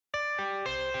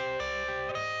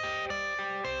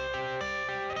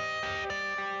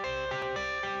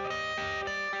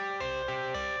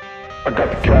I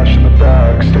got the cash in the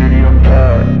bag, stadium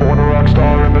packed. Born a rock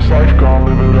star in this life, gonna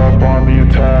live it up on the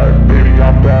attack. Baby,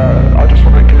 I'm bad, I just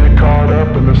wanna get caught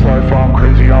up in this life. I'm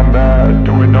crazy, I'm mad,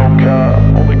 doing no cap.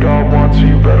 Only God wants, so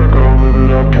you better go live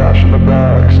it up. Cash in the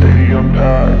bag, stadium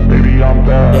packed. Baby, I'm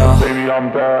bad, baby,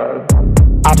 I'm bad.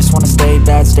 I just wanna stay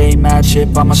bad, stay mad.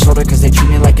 Chip on my shoulder cause they treat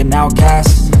me like an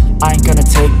outcast. I ain't gonna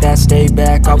take that, stay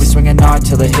back. I'll be swinging hard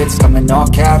till the hits come in all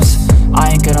caps.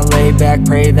 I ain't gonna lay back,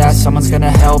 pray that someone's gonna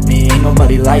help me. Ain't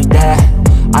nobody like that.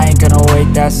 I ain't gonna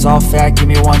wait, that's all fact. Give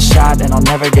me one shot and I'll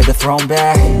never get the throne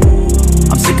back.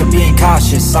 I'm sick of being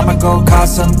cautious, I'ma go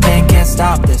cause something, can't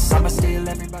stop this. I'ma steal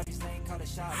everybody's lane, cut a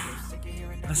shot.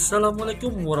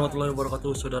 Assalamualaikum warahmatullahi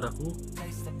wabarakatuh, saudaraku.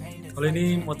 Kali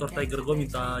ini motor Tiger gue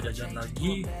minta jajan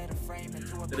lagi,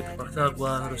 jadi terpaksa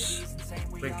gue harus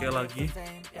bengkel lagi.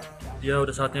 Ya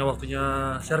udah saatnya waktunya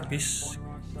servis,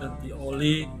 ganti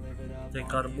oli, cek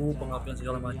karbu, pengapian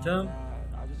segala macam.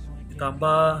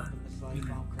 Ditambah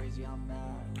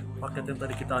paket yang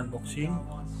tadi kita unboxing,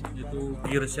 yaitu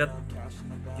gear set,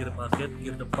 gear paket,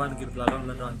 gear depan, gear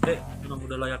belakang, dan rantai. Memang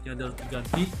udah layaknya harus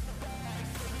diganti.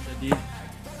 Jadi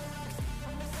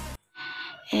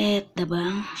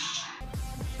bang,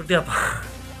 seperti apa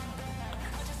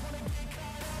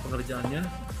pengerjaannya?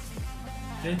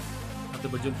 Oke, nanti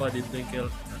berjumpa di bengkel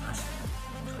Garasi.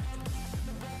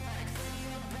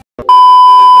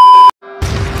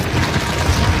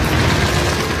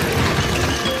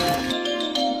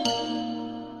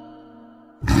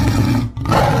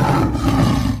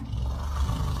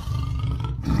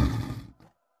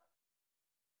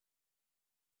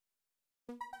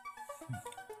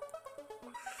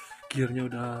 Gearnya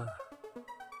udah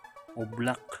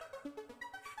oblak,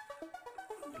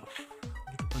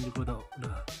 depan juga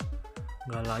udah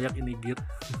nggak layak ini gear.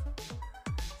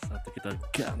 Saatnya kita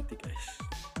ganti, guys.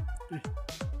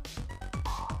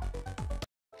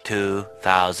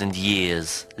 2000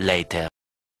 years later.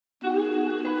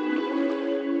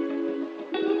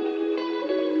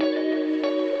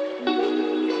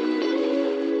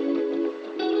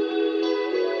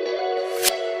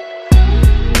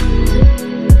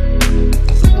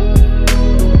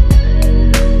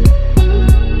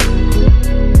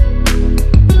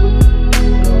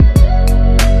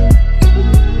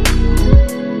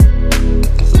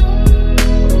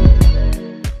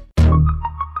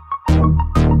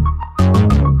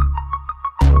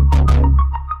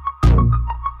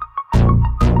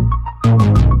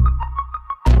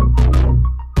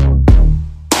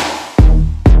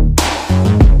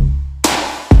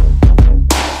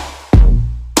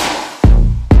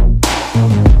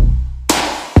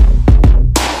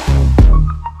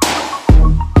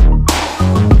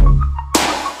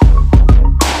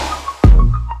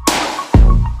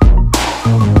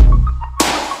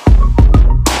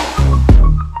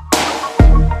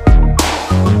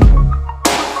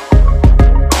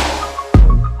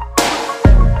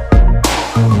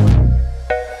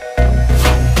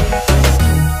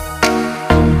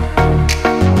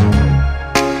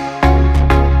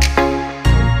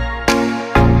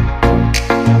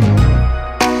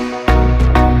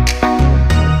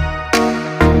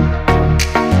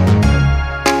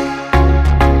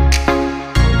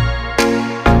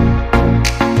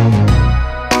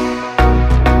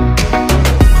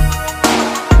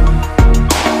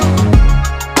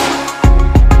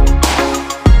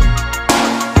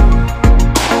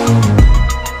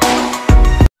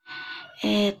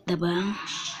 bang.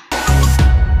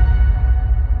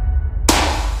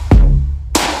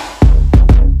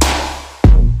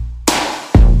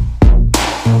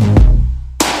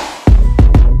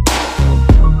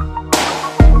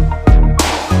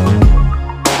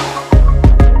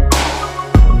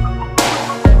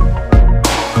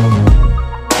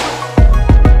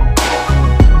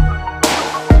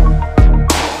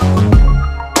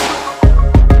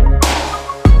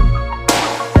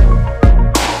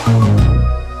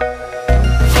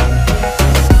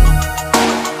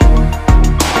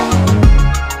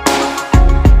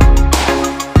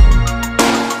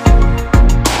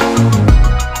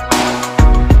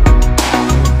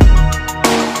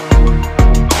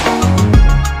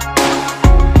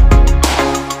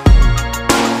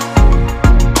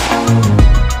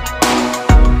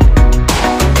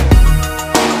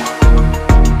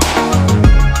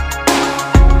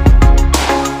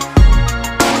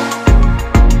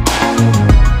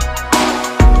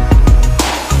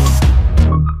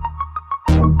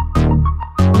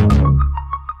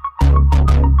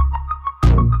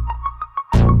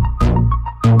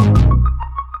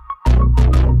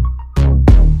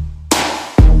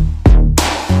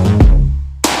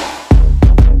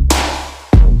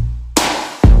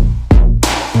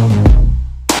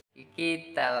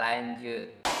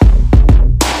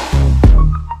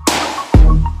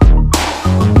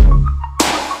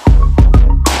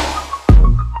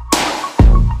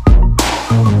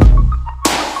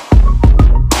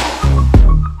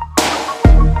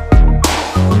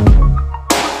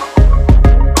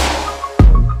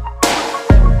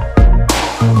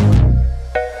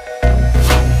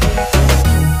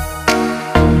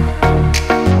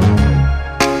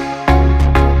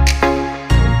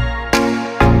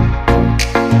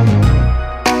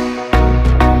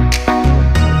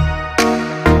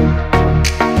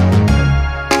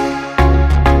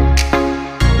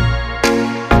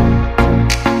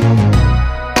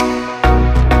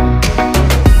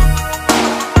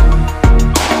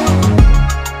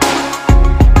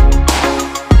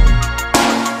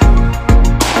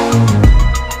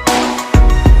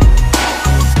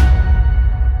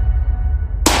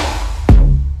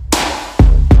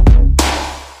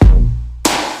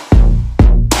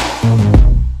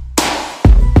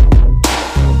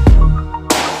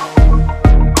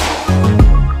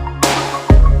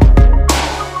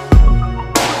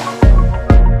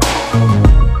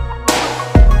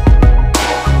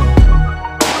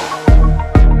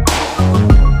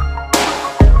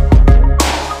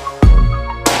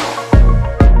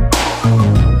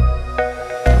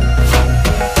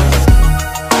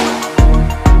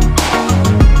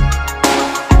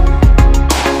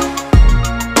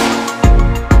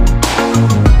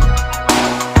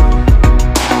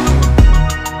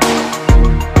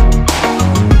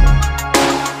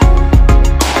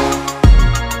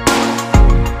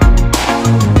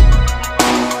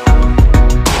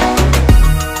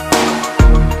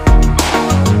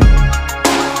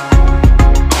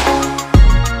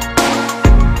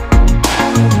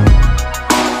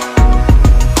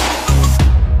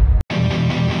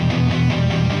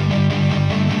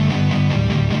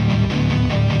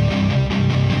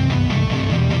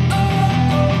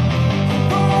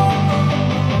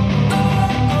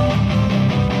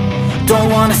 don't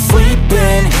wanna sleep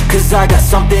in, cause I got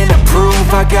something to prove.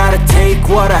 I gotta take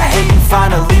what I hate and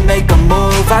finally make a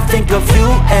move. I think of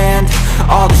you and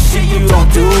all the shit you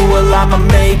don't do. Well, I'ma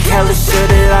make hella sure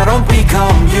that I don't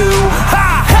become you.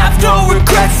 I have no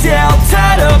regrets, yeah, I'll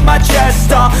tie up my chest.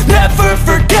 I'll never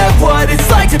forget what it's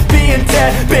like to be in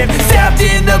debt. Been stabbed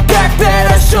in the back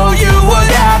bed, I'll show you what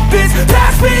happens.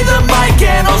 Pass me the mic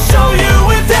and I'll show you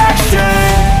with action.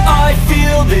 I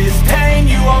feel this pain,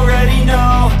 you already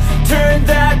know. Turn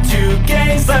that to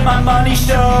gains, let my money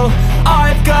show.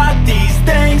 I've got these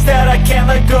things that I can't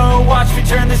let go. Watch me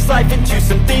turn this life into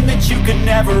something that you could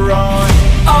never own.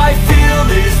 I feel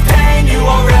this pain, you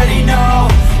already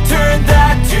know. Turn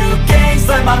that to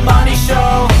gains, let my money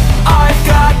show. I've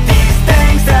got these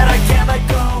things that I can't let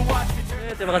go. Watch me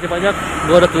turn. Terima kasih banyak.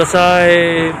 Gua udah selesai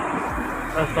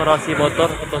restorasi motor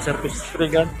atau servis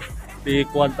ringan di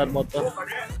Kuantan Motor.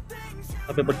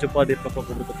 Sampai berjumpa di vlog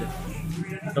berikutnya.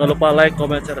 Jangan lupa like,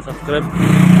 comment, share, subscribe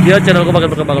biar channelku makin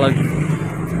berkembang lagi.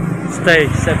 Stay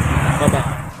safe, bye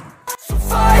bye.